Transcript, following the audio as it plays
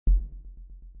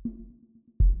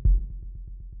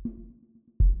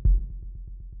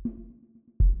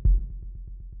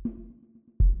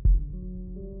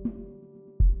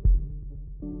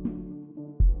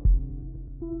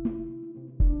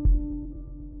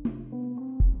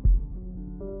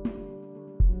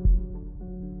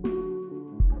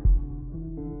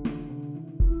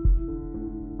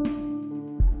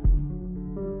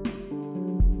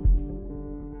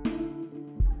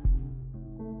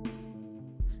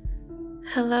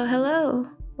Hello, hello.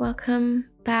 Welcome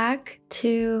back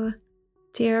to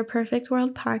Dear Perfect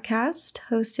World podcast,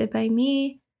 hosted by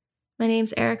me. My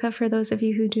name's Erica, for those of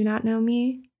you who do not know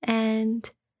me, and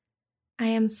I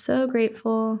am so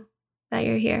grateful that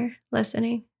you're here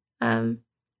listening.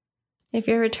 If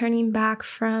you're returning back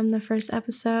from the first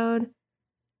episode,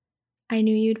 I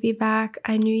knew you'd be back.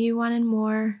 I knew you wanted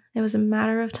more. It was a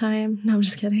matter of time. No, I'm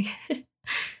just kidding.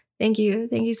 Thank you.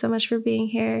 Thank you so much for being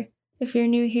here. If you're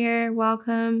new here,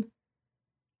 welcome.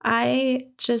 I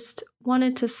just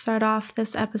wanted to start off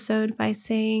this episode by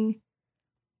saying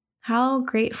how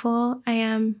grateful I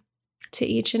am to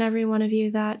each and every one of you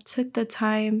that took the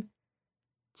time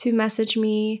to message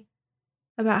me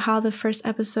about how the first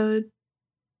episode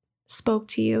spoke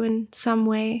to you in some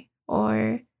way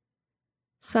or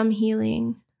some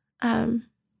healing. I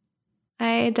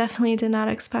definitely did not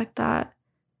expect that.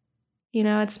 You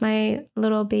know, it's my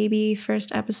little baby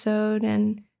first episode,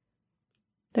 and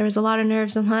there was a lot of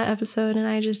nerves in that episode, and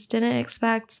I just didn't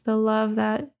expect the love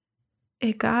that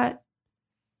it got.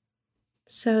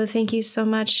 So thank you so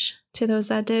much to those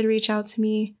that did reach out to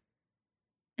me,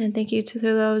 and thank you to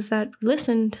those that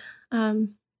listened.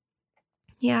 I'm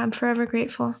forever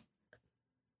grateful.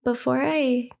 Before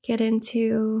I get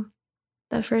into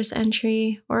the first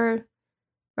entry, or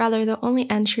rather the only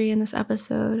entry in this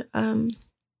episode,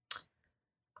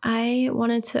 I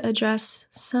wanted to address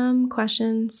some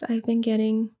questions I've been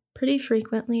getting pretty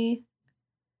frequently,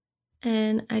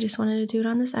 and I just wanted to do it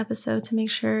on this episode to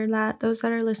make sure that those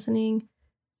that are listening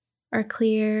are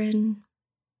clear and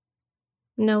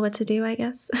know what to do, I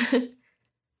guess.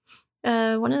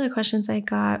 One of the questions I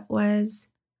got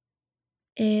was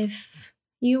if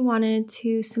you wanted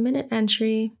to submit an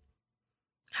entry,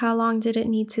 how long did it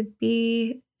need to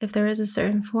be, if there is a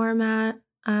certain format,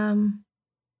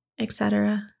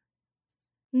 etc.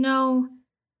 No,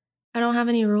 I don't have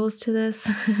any rules to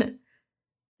this.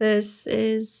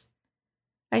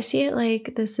 I see it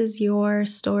like this is your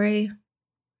story.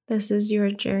 This is your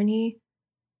journey.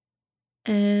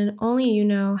 And only you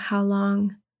know how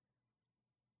long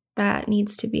that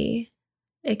needs to be.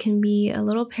 It can be a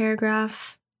little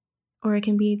paragraph or it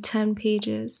can be 10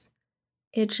 pages.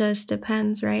 It just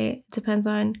depends, right? It depends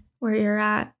on where you're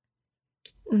at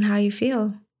and how you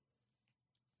feel.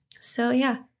 So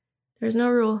yeah, there's no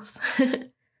rules.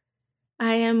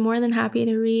 I am more than happy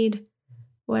to read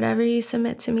whatever you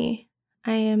submit to me.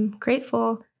 I am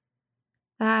grateful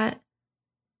that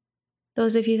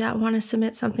those of you that want to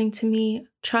submit something to me,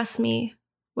 trust me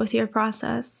with your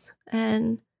process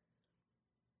and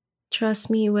trust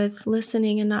me with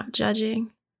listening and not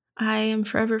judging. I am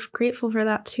forever grateful for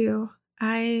that too.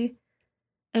 I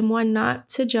am one not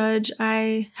to judge.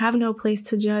 I have no place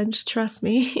to judge, trust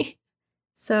me.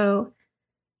 So,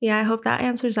 yeah, I hope that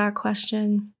answers that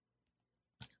question.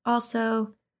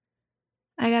 Also,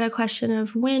 I got a question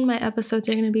of when my episodes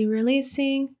are going to be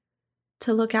releasing,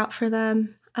 to look out for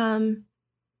them.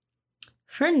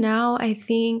 For now, I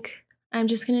think I'm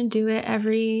just going to do it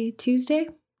every Tuesday.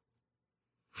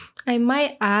 I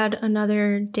might add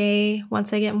another day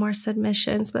once I get more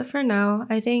submissions, but for now,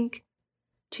 I think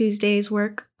Tuesdays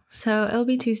work. So it'll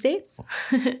be Tuesdays.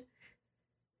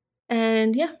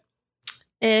 And yeah,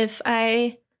 if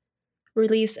I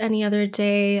release any other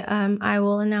day, I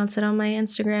will announce it on my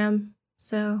Instagram.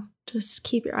 So just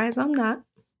keep your eyes on that.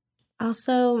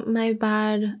 Also, my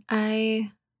bad,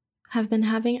 I have been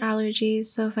having allergies,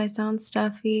 so if I sound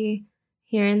stuffy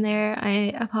here and there,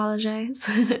 I apologize.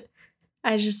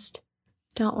 I just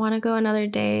don't want to go another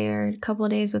day or a couple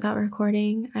of days without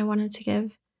recording. I wanted to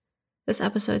give this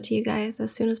episode to you guys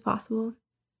as soon as possible.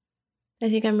 I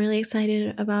think I'm really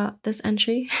excited about this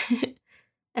entry.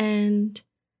 And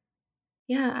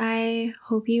yeah, I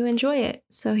hope you enjoy it.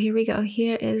 So here we go.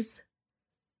 Here is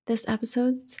this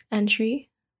episode's entry.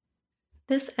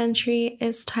 This entry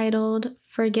is titled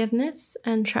Forgiveness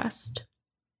and Trust.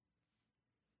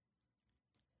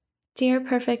 Dear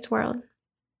Perfect World,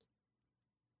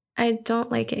 I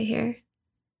don't like it here,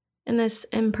 in this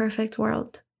imperfect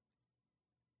world.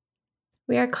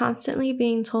 We are constantly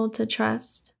being told to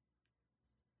trust.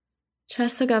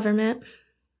 Trust the government,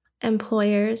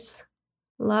 employers,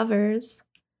 lovers,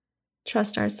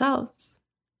 trust ourselves.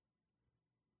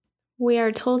 We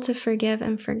are told to forgive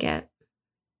and forget.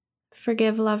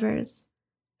 Forgive lovers,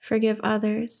 forgive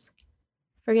others,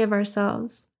 forgive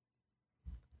ourselves.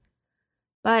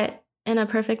 But in a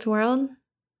perfect world,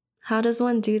 how does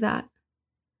one do that?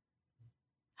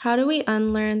 How do we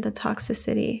unlearn the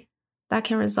toxicity that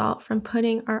can result from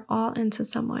putting our all into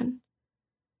someone?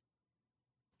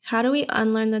 How do we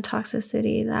unlearn the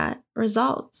toxicity that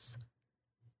results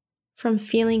from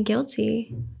feeling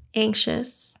guilty,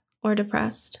 anxious, or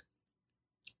depressed.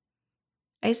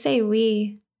 I say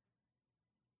we,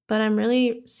 but I'm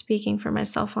really speaking for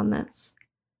myself on this.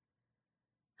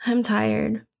 I'm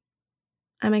tired.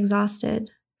 I'm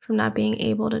exhausted from not being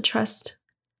able to trust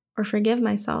or forgive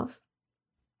myself.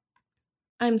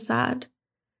 I'm sad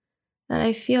that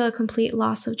I feel a complete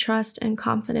loss of trust and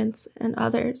confidence in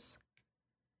others.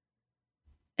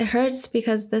 It hurts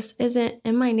because this isn't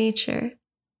in my nature.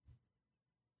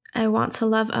 I want to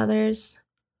love others.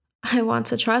 I want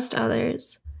to trust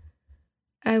others.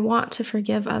 I want to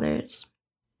forgive others.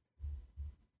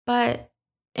 But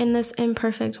in this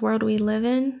imperfect world we live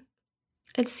in,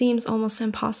 it seems almost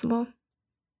impossible.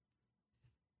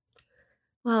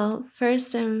 Well,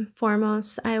 first and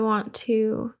foremost, I want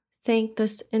to thank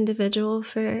this individual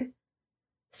for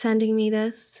sending me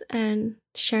this and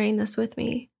sharing this with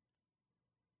me.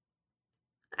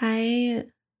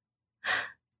 There's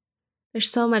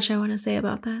so much I want to say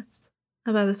about this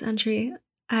entry.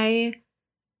 I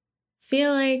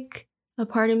feel like a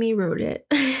part of me wrote it.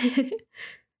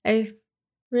 I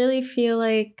really feel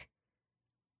like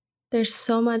there's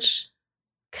so much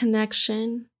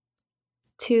connection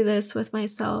to this with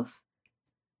myself.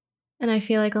 And I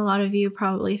feel like a lot of you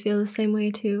probably feel the same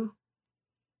way too.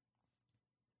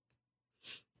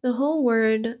 The whole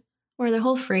word, or the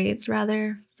whole phrase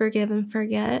rather, forgive and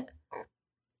forget,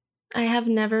 I have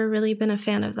never really been a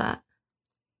fan of that.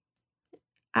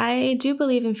 I do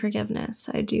believe in forgiveness.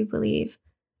 I do believe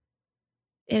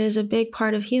it is a big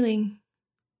part of healing.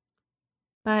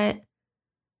 But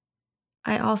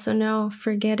I also know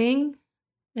forgetting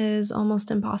is almost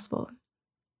impossible.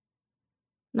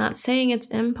 Not saying it's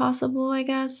impossible, I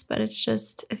guess, but it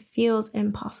feels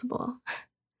impossible.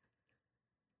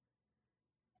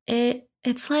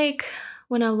 It's like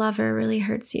when a lover really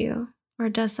hurts you or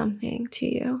does something to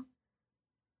you,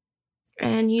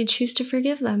 and you choose to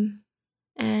forgive them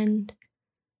and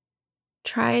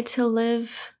try to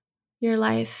live your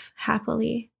life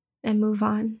happily and move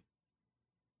on.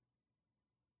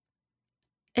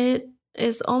 It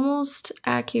is almost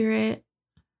accurate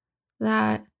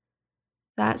that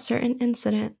that certain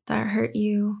incident that hurt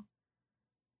you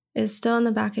is still in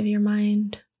the back of your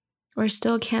mind or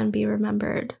still can be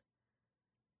remembered.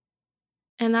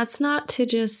 And that's not to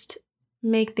just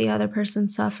make the other person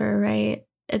suffer, right?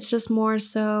 It's just more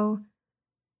so,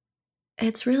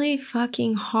 it's really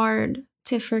fucking hard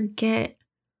to forget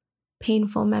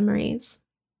painful memories.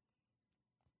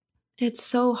 It's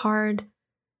so hard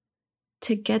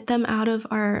to get them out of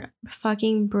our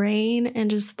fucking brain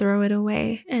and just throw it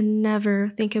away and never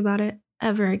think about it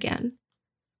ever again.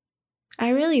 I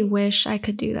really wish I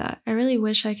could do that. I really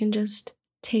wish I can just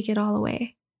take it all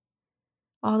away.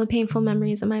 All the painful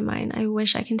memories in my mind, I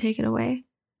wish I can take it away.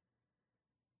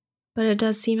 But it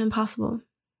does seem impossible.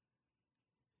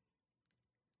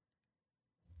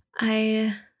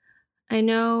 I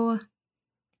know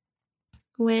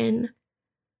when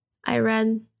I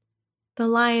read the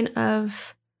line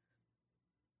of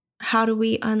how do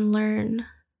we unlearn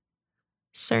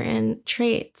certain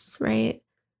traits, right,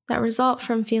 that result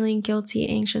from feeling guilty,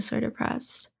 anxious, or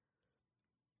depressed.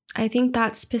 I think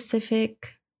that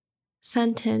specific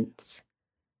sentence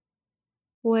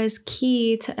was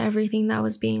key to everything that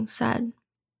was being said.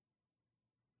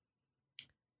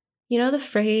 You know the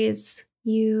phrase,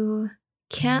 you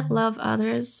can't love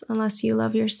others unless you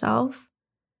love yourself?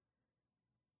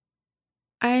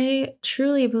 I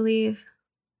truly believe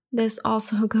this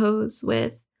also goes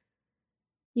with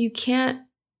you can't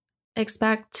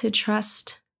expect to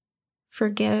trust,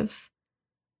 forgive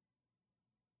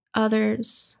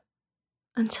others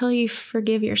until you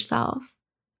forgive yourself,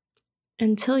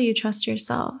 until you trust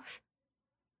yourself.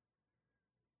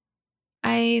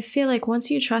 I feel like once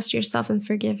you trust yourself and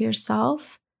forgive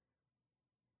yourself,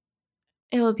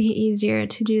 it will be easier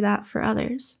to do that for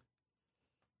others.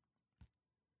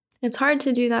 It's hard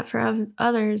to do that for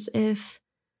others if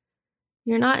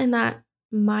you're not in that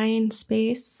mind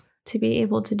space to be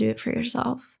able to do it for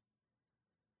yourself.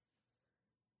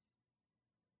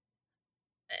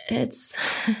 There's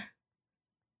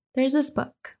this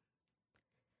book.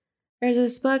 There's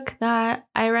this book that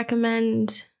I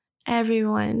recommend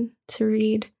everyone to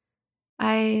read.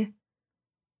 I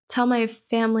tell my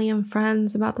family and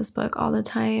friends about this book all the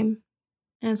time,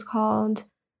 and it's called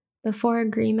The Four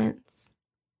Agreements.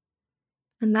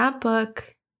 And that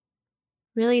book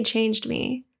really changed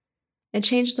me. It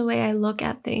changed the way I look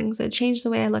at things. It changed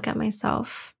the way I look at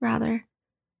myself, rather.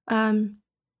 In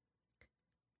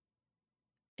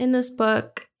this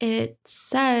book, it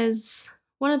says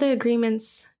one of the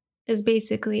agreements is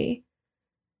basically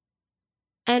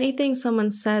anything someone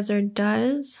says or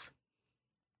does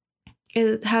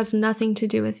It has nothing to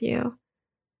do with you.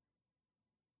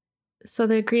 So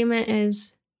the agreement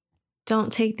is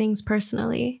don't take things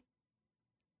personally.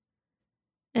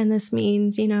 And this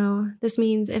means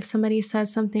if somebody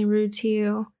says something rude to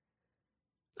you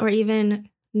or even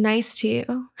nice to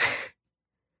you,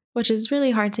 which is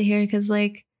really hard to hear because,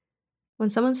 like, when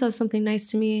someone says something nice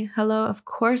to me, hello, of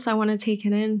course I want to take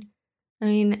it in. I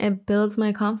mean, it builds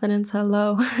my confidence,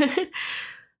 hello.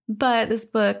 But this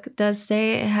book does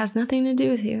say it has nothing to do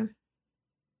with you.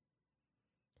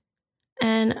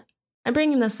 And I'm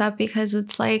bringing this up because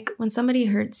it's like when somebody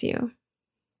hurts you,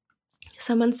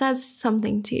 someone says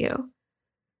something to you,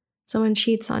 someone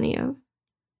cheats on you,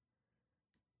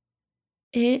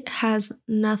 it has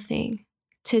nothing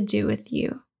to do with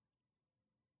you.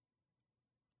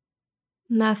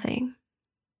 Nothing.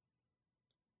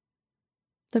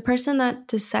 The person that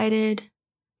decided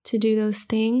to do those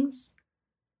things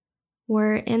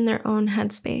were in their own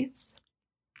headspace,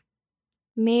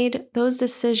 made those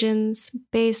decisions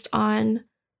based on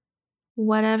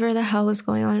whatever the hell was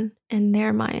going on in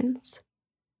their minds.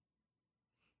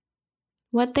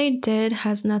 What they did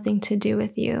has nothing to do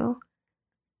with you.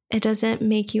 It doesn't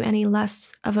make you any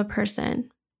less of a person.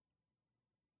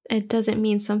 It doesn't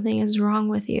mean something is wrong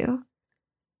with you.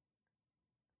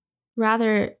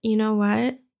 Rather, you know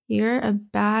what? You're a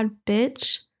bad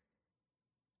bitch,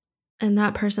 and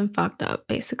that person fucked up,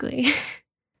 basically.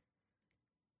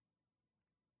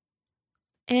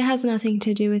 It has nothing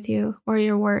to do with you or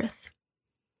your worth.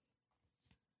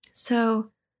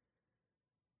 So,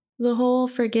 the whole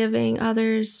forgiving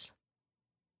others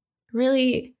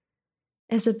really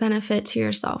is a benefit to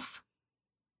yourself.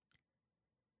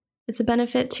 It's a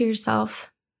benefit to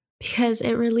yourself because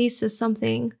it releases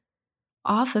something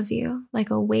off of you,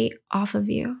 like a weight off of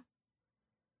you.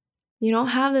 You don't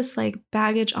have this like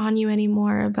baggage on you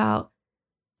anymore about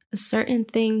a certain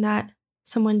thing that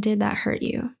someone did that hurt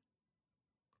you.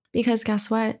 Because guess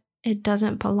what? It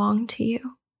doesn't belong to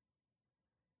you.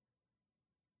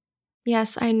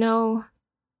 Yes, I know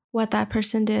what that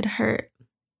person did hurt.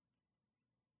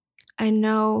 I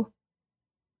know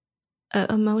an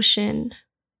emotion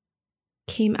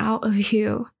came out of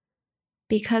you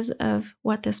because of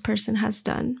what this person has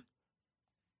done.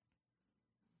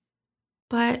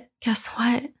 But guess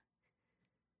what?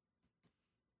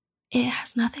 It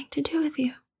has nothing to do with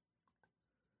you.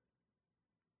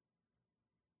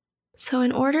 So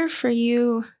in order for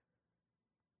you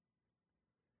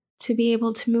to be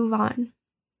able to move on,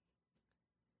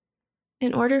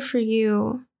 in order for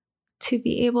you to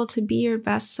be able to be your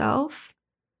best self,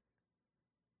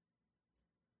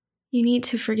 you need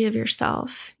to forgive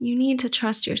yourself. You need to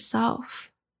trust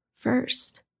yourself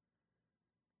first.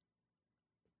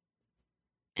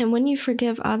 And when you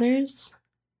forgive others,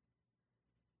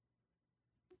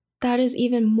 that is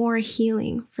even more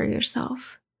healing for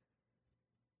yourself.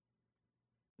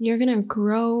 You're going to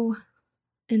grow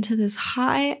into this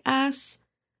high-ass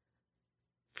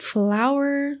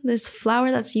flower, this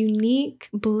flower that's unique,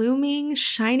 blooming,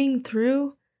 shining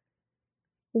through,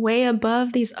 way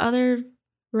above these other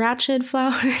ratchet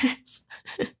flowers.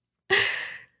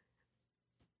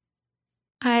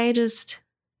 I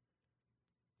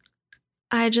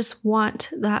just want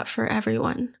that for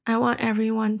everyone. I want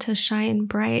everyone to shine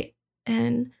bright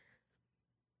and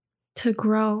to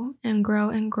grow and grow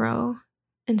and grow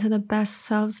into the best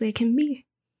selves they can be.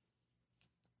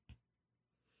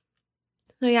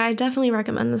 So yeah, I definitely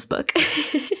recommend this book.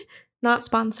 Not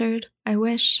sponsored, I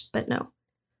wish, but no.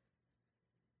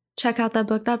 Check out that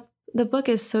book. The book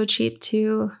is so cheap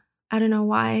too. I don't know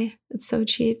why it's so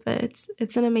cheap, but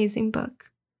it's an amazing book.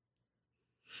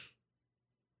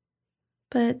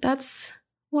 But that's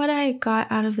what I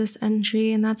got out of this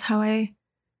entry, and that's how I've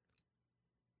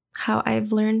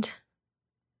learned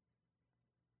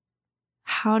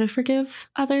how to forgive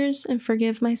others and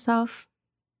forgive myself.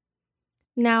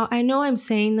 Now, I know I'm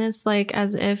saying this like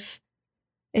as if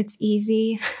it's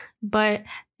easy, but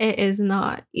it is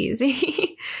not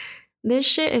easy. This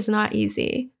shit is not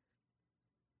easy.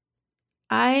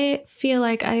 I feel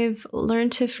like I've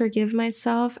learned to forgive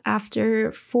myself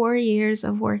after 4 years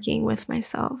of working with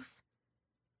myself.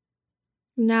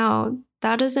 Now,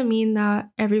 that doesn't mean that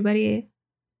everybody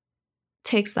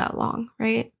takes that long,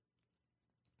 right?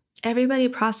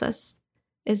 Everybody's process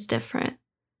is different.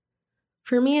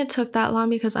 For me, it took that long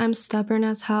because I'm stubborn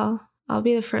as hell. I'll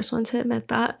be the first one to admit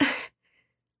that.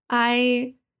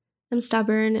 I am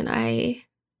stubborn and I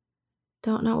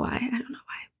don't know why.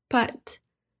 But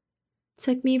it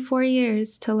took me 4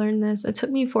 years to learn this. It took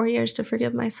me 4 years to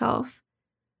forgive myself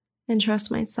and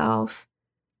trust myself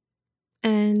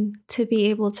and to be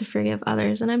able to forgive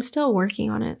others. And I'm still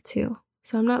working on it too.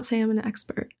 So I'm not saying I'm an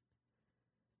expert.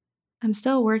 I'm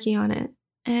still working on it.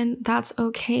 And that's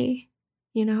okay,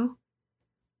 you know?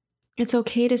 It's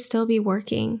okay to still be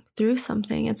working through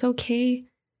something. It's okay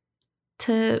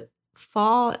to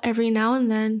fall every now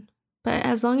and then. But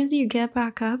as long as you get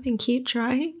back up and keep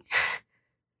trying,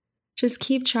 just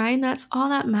keep trying, that's all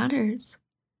that matters.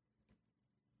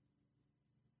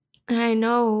 And I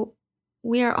know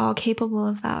we are all capable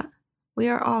of that. We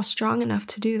are all strong enough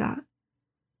to do that.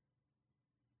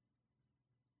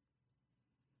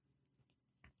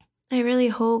 I really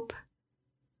hope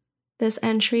this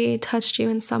entry touched you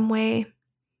in some way.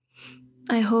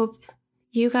 I hope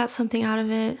you got something out of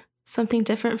it, something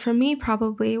different from me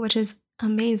probably, which is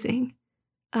amazing.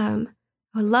 I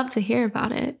would love to hear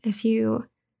about it. If you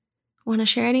want to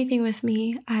share anything with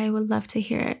me, I would love to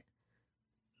hear it.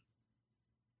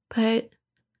 But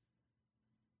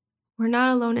we're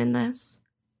not alone in this.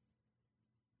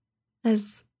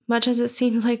 As much as it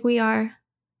seems like we are,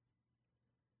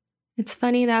 it's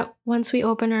funny that once we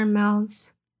open our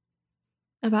mouths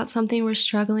about something we're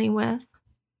struggling with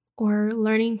or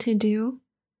learning to do,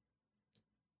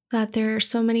 that there are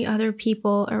so many other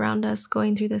people around us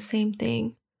going through the same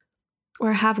thing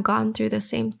or have gone through the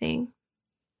same thing.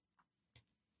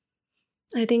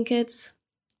 I think it's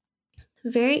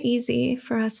very easy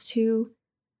for us to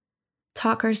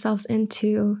talk ourselves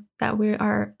into that we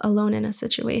are alone in a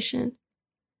situation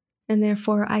and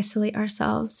therefore isolate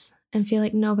ourselves and feel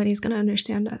like nobody's going to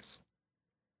understand us.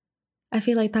 I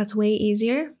feel like that's way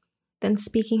easier than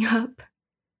speaking up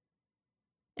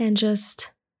and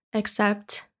just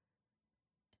accept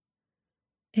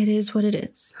it is what it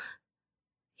is.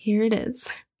 Here it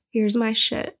is. Here's my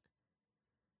shit.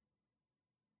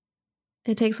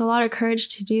 It takes a lot of courage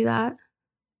to do that.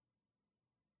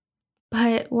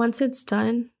 But once it's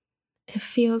done, it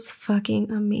feels fucking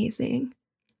amazing.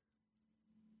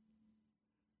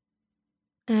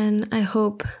 And I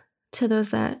hope to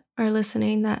those that are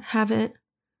listening that haven't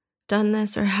done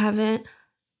this or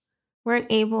weren't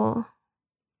able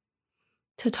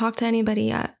to talk to anybody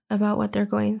yet about what they're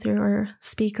going through or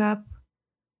speak up,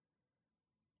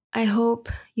 I hope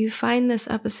you find this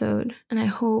episode and I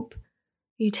hope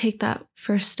you take that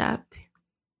first step.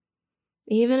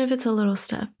 Even if it's a little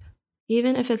step,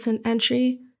 even if it's an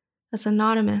entry that's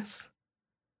anonymous,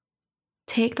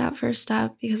 take that first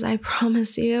step because I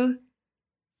promise you,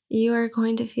 you are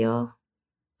going to feel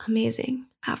amazing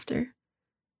after.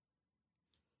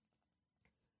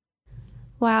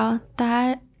 Wow,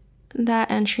 that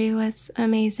entry was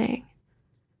amazing.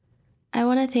 I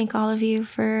want to thank all of you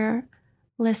for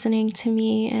listening to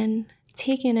me and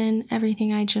taking in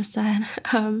everything I just said.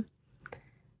 I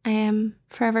am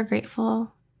forever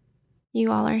grateful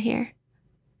you all are here.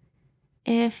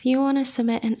 If you want to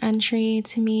submit an entry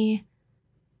to me,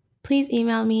 please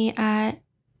email me at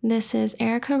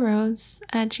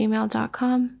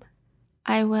thisisericarose@gmail.com.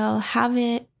 I will have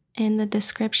it in the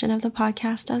description of the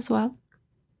podcast as well.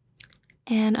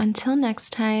 And until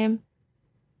next time,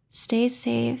 stay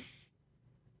safe,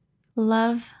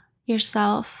 love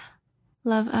yourself,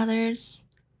 love others,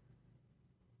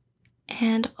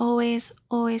 and always,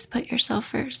 always put yourself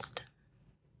first.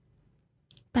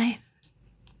 Bye.